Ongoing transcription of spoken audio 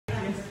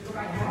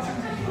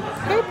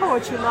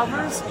poetry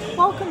lovers,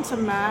 welcome to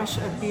MASH,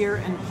 a beer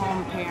and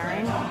poem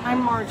pairing. I'm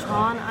Marj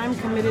Hahne. I'm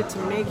committed to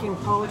making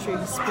poetry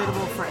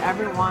hospitable for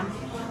everyone.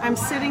 I'm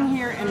sitting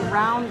here in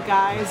Round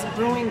Guys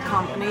Brewing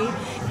Company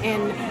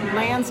in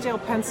Lansdale,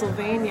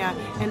 Pennsylvania,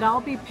 and I'll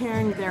be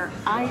pairing their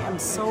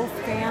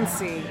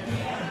iamSoFanci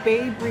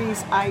Bay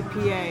Breeze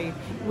IPA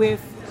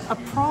with a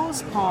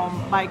prose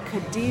poem by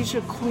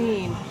Khadijah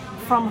Queen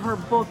from her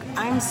book,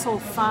 I'm So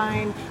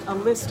Fine, A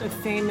List of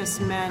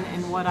Famous Men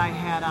and What I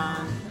Had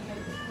On.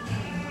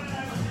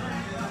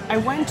 I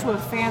went to a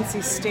fancy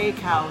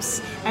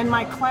steakhouse and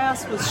my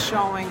class was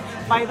showing.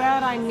 By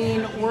that I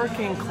mean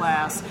working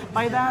class.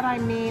 By that I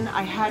mean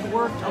I had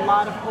worked a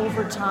lot of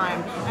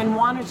overtime and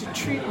wanted to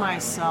treat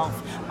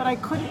myself, but I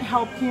couldn't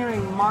help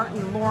hearing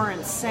Martin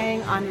Lawrence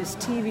saying on his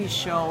TV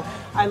show,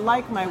 I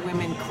like my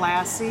women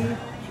classy,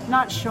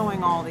 not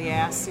showing all the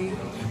assy.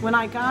 When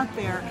I got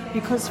there,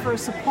 because for a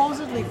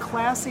supposedly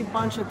classy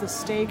bunch at the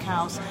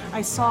steakhouse,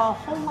 I saw a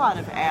whole lot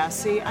of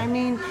assy. I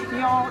mean,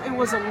 y'all, it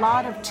was a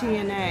lot of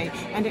TNA,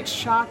 and it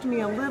shocked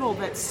me a little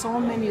that so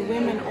many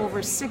women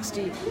over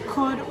 60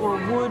 could or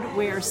would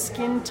wear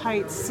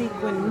skin-tight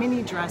sequin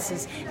mini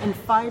dresses and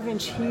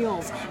 5-inch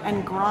heels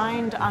and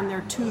grind on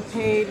their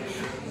two-paid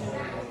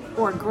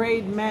or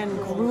grade men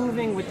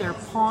grooving with their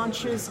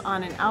paunches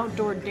on an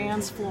outdoor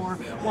dance floor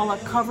while a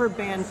cover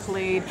band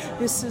played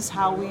This Is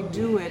How We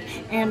Do It.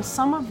 And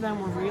some of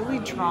them were really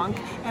drunk,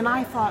 and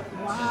I thought,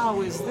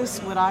 wow, is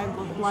this what I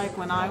looked like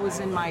when I was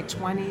in my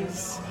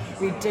 20s?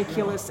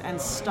 Ridiculous and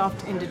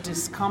stuffed into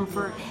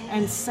discomfort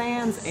and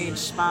sans age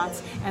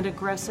spots and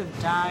aggressive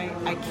dye.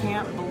 I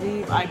can't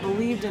believe I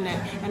believed in it.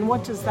 And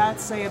what does that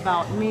say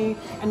about me?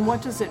 And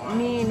what does it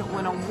mean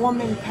when a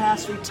woman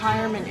past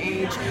retirement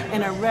age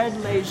in a red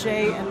Leger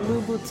and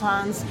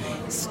Louboutins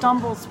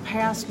stumbles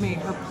past me,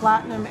 her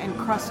platinum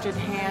encrusted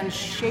hand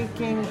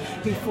shaking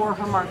before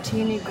her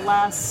martini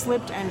glass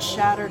slipped and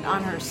shattered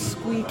on her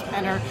squeak,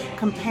 and her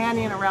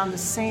companion around the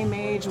same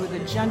age with a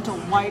gentle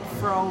white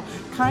fro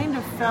kind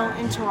of fell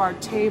into our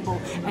table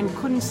and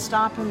couldn't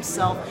stop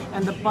himself,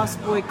 and the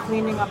busboy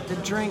cleaning up the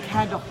drink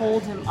had to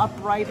hold him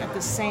upright at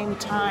the same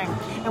time.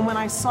 And when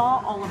I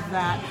saw all of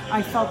that,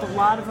 I felt a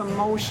lot of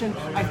emotion.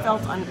 I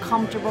felt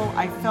uncomfortable.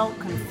 I felt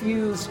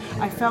confused.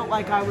 I felt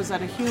like I was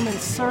at a human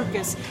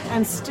circus,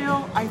 and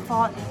still I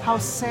thought how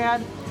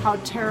sad, how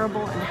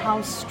terrible, and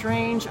how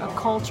strange a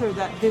culture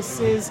that this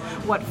is,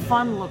 what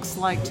fun looks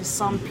like to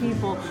some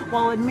people,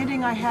 while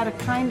admitting I had a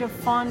kind of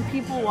fun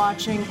people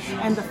watching,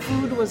 and the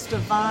food was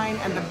divine,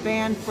 and the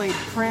band played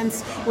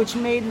Prince, which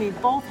made me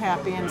both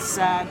happy and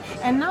sad,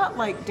 and not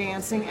like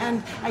dancing,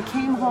 and I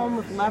came home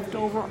with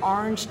leftover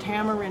orange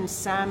tamarind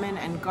salmon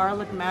and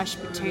garlic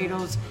mashed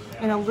potatoes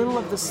and a little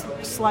of the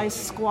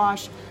sliced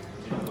squash,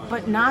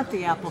 but not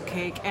the apple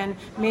cake. And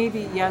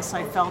maybe, yes,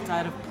 I felt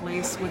out of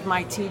place with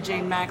my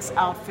TJ Maxx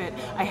outfit.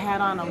 I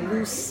had on a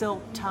loose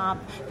silk top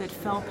that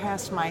fell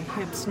past my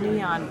hips,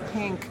 neon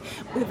pink,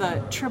 with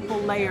a triple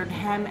layered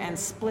hem and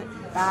split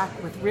back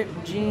with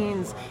ripped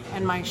jeans,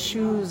 and my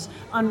shoes,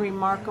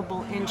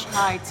 unremarkable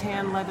inch-high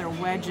tan leather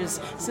wedges,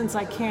 since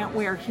I can't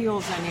wear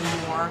heels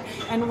anymore.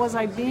 And was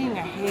I being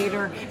a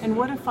hater? And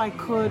what if I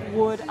could,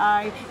 would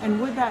I?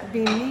 And would that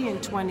be me in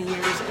 20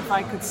 years if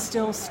I could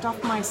still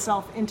stuff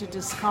myself into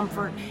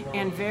discomfort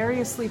and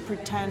variously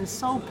pretend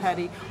so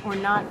petty or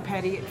not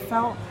petty? It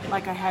felt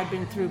like I had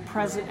been through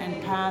present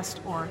and past,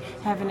 or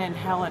heaven and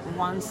hell at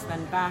once,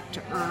 then back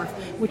to earth,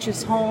 which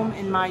is home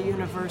in my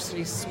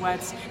university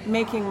sweats,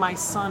 making my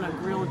son a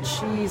grilled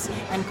cheese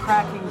and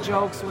cracking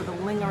jokes with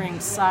a lingering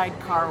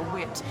sidecar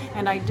wit.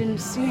 And I didn't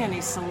see any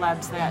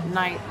celebs that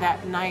night.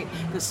 That night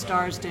the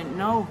stars didn't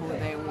know who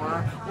they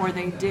were, or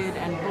they did,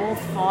 and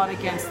both fought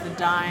against the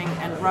dying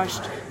and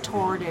rushed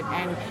toward it.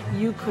 And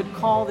you could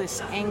call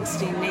this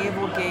angsty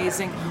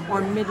navel-gazing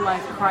or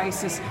midlife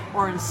crisis,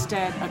 or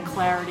instead a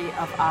clarity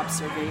of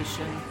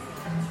observation.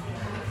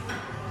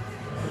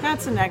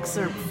 That's an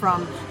excerpt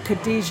from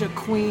Khadijah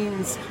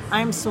Queen's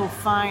I'm So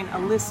Fine, A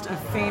List of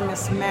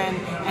Famous Men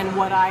and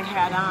What I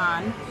Had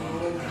On,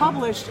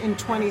 published in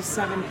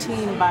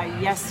 2017 by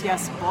Yes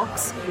Yes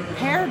Books,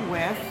 paired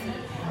with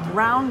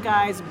Round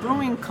Guys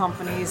Brewing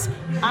Company's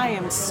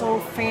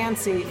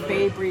iamSoFanci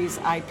Bay Breeze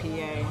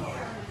IPA.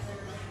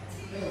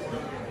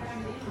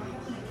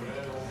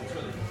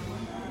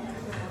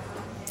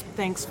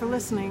 Thanks for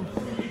listening.